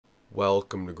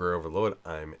Welcome to Gray Overload.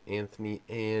 I'm Anthony,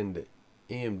 and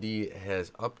AMD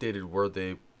has updated where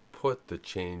they put the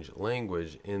change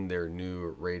language in their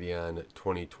new Radeon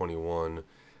 2021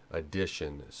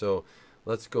 edition. So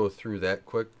let's go through that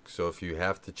quick. So if you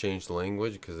have to change the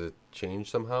language because it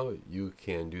changed somehow, you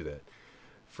can do that.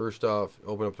 First off,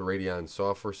 open up the Radeon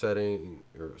software setting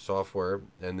or software,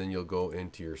 and then you'll go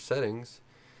into your settings.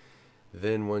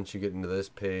 Then once you get into this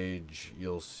page,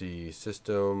 you'll see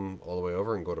System all the way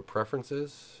over and go to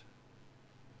Preferences.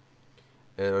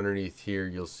 And underneath here,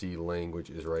 you'll see Language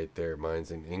is right there. Mine's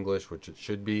in English, which it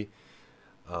should be.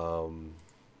 And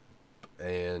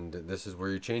this is where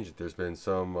you change it. There's been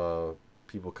some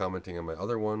people commenting on my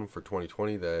other one for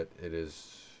 2020 that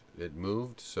it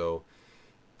moved, so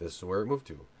this is where it moved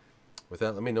to. With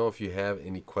that, let me know if you have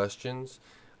any questions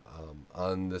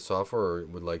on the software or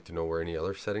would like to know where any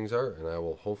other settings are, and I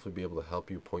will hopefully be able to help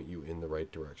you, point you in the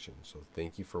right direction. So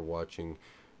thank you for watching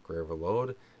Gray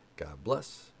Overload. God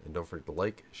bless, and don't forget to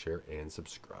like, share, and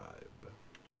subscribe.